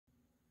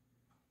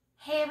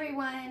Hey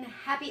everyone,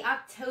 happy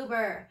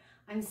October.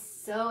 I'm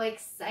so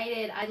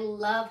excited. I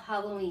love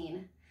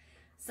Halloween.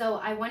 So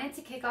I wanted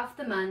to kick off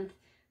the month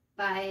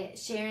by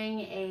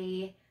sharing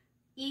a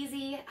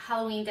easy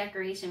Halloween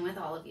decoration with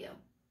all of you.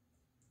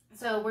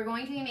 So we're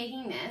going to be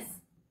making this,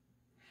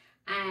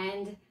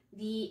 and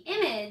the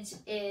image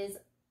is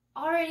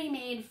already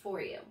made for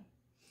you.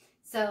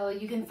 So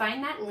you can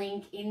find that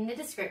link in the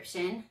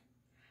description,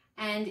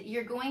 and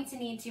you're going to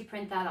need to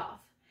print that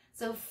off.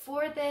 So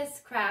for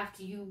this craft,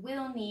 you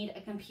will need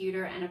a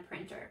computer and a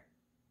printer.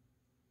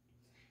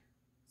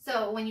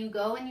 So when you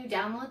go and you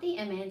download the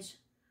image,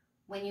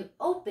 when you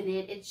open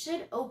it, it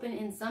should open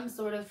in some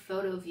sort of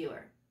photo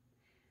viewer.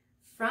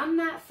 From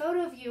that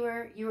photo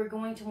viewer, you are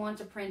going to want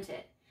to print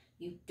it.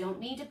 You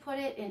don't need to put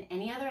it in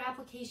any other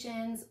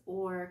applications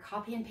or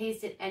copy and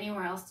paste it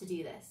anywhere else to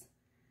do this.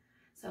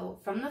 So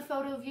from the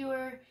photo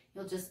viewer,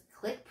 you'll just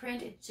click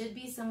print. It should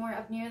be somewhere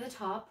up near the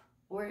top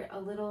or a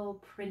little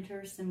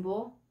printer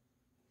symbol.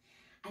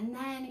 And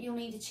then you'll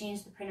need to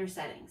change the printer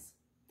settings.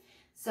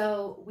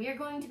 So we're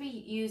going to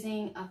be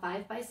using a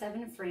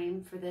 5x7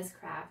 frame for this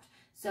craft.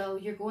 So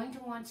you're going to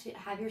want to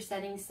have your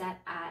settings set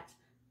at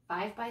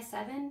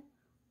 5x7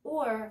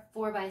 or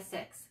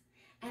 4x6.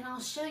 And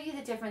I'll show you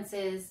the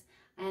differences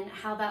and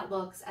how that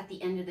looks at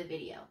the end of the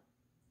video.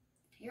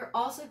 You're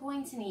also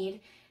going to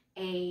need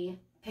a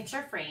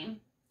picture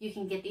frame. You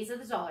can get these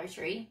at the Dollar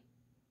Tree.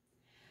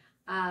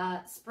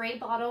 A spray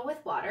bottle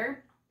with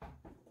water,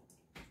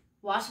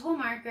 washable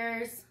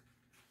markers,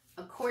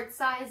 a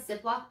quart-size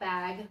Ziploc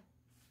bag,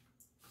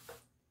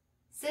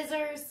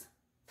 scissors,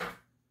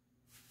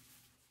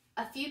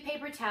 a few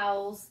paper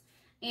towels,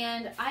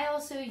 and I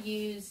also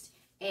used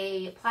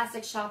a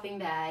plastic shopping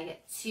bag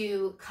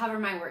to cover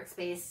my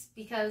workspace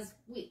because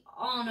we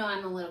all know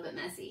I'm a little bit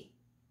messy.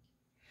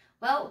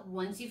 Well,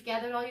 once you've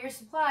gathered all your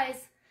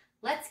supplies,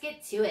 let's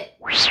get to it.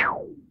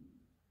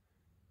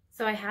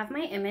 So I have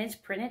my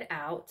image printed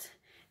out,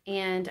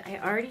 and I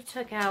already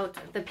took out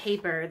the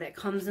paper that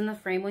comes in the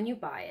frame when you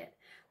buy it.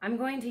 I'm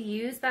going to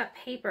use that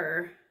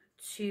paper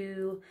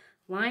to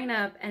line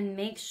up and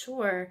make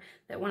sure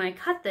that when I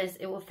cut this,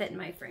 it will fit in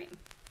my frame.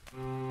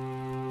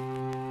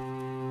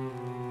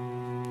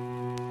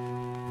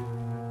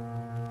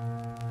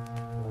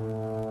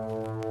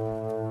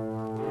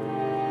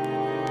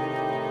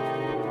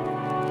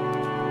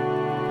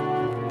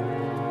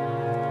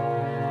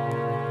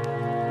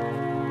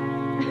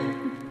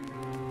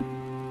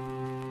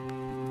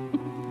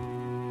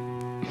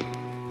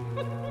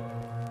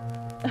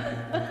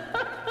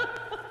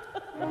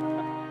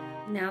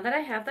 Now that I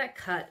have that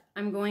cut,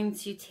 I'm going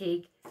to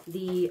take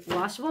the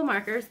washable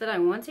markers that I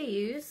want to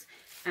use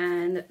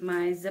and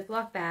my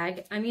Ziploc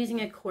bag. I'm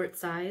using a quart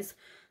size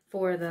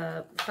for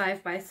the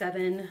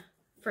 5x7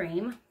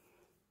 frame.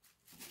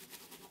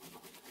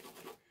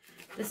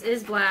 This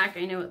is black.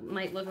 I know it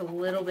might look a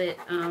little bit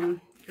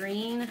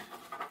green.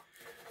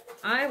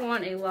 I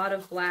want a lot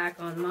of black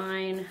on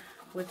mine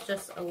with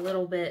just a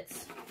little bit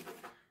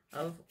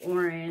of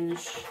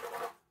orange.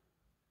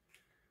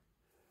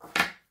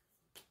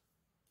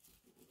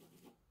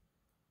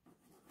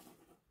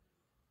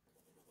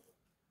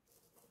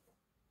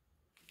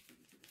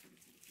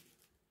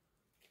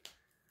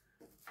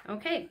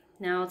 Okay,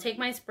 now I'll take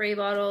my spray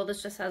bottle.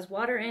 This just has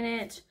water in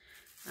it.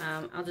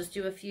 I'll just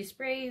do a few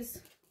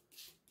sprays.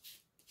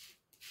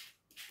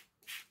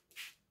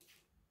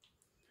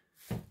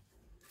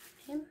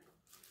 Okay.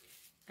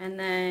 And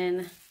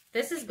then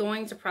this is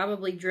going to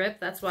probably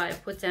drip. That's why I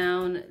put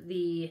down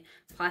the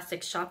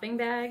plastic shopping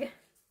bag.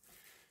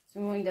 So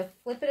I'm going to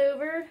flip it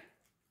over.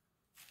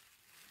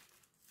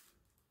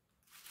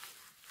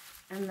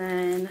 And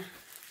then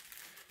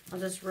I'll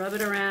just rub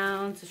it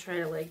around to try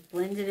to like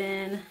blend it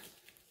in.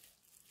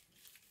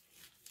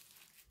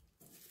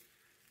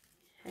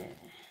 Okay.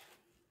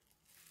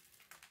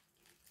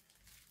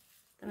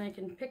 Then I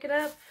can pick it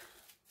up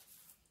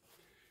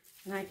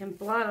and I can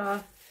blot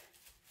off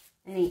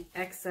any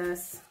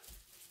excess.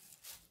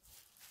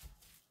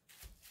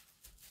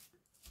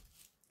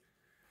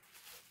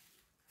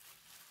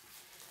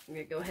 I'm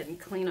gonna go ahead and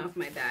clean off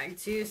my bag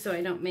too so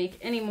I don't make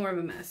any more of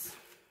a mess.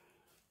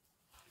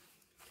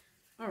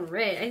 All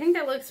right, I think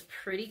that looks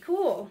pretty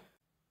cool.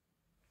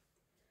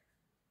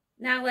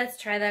 Now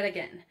let's try that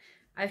again.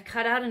 I've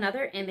cut out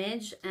another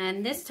image,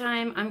 and this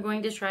time I'm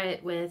going to try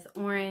it with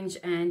orange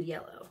and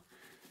yellow.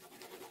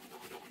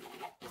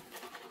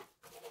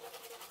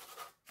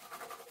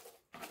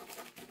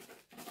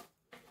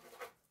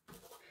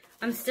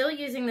 I'm still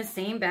using the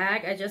same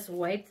bag. I just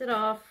wiped it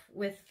off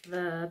with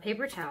the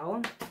paper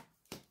towel.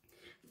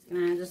 Just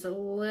gonna add just a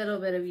little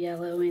bit of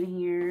yellow in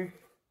here.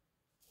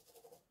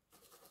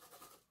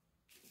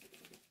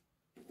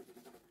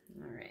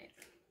 All right.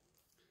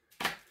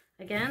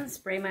 Again,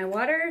 spray my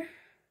water.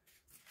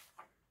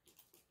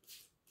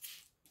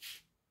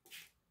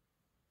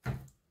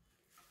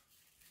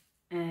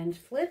 And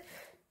flip,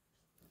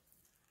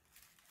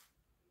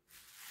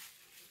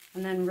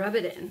 and then rub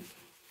it in.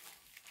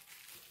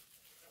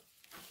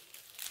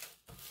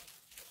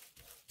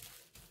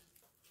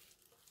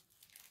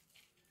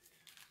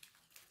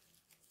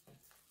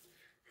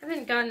 I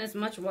haven't gotten as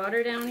much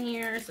water down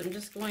here, so I'm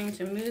just going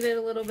to move it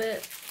a little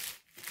bit.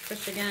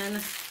 Push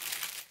again.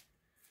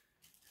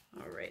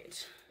 All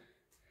right.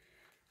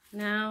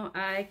 Now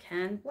I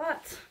can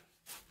blot.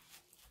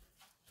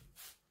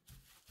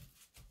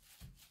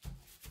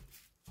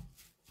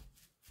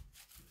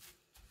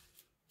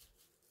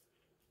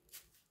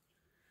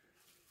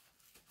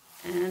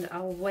 And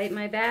I'll wipe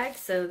my bag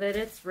so that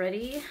it's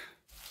ready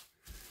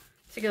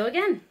to go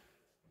again.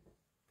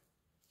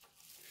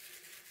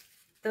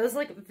 Those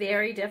look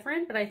very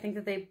different, but I think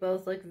that they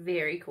both look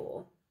very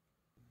cool.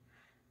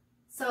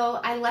 So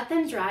I let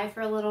them dry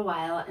for a little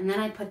while and then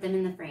I put them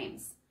in the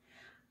frames.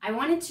 I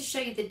wanted to show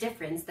you the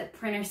difference that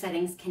printer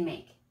settings can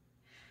make.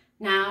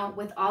 Now,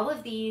 with all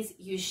of these,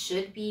 you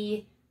should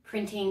be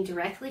printing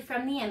directly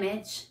from the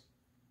image,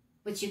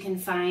 which you can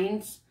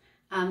find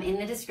in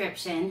the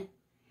description,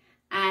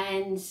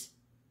 and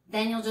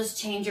then you'll just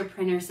change your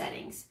printer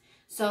settings.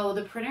 So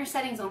the printer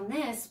settings on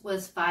this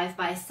was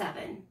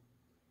 5x7.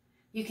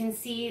 You can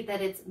see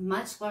that it's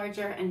much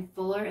larger and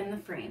fuller in the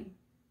frame.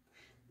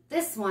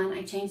 This one,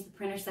 I changed the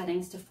printer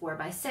settings to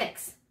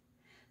 4x6.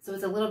 So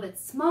it's a little bit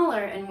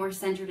smaller and more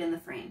centered in the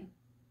frame.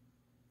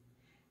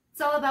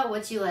 It's all about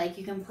what you like.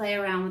 You can play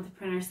around with the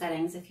printer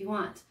settings if you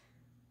want.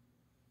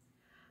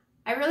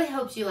 I really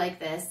hoped you like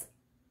this.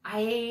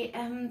 I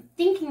am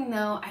thinking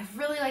though, I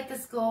really like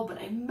this goal,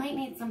 but I might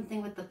need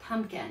something with the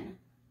pumpkin.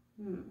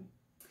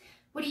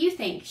 What do you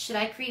think? Should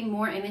I create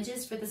more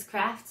images for this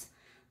craft?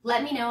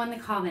 Let me know in the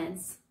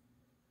comments.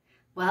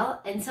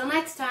 Well, until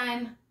next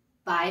time,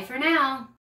 bye for now.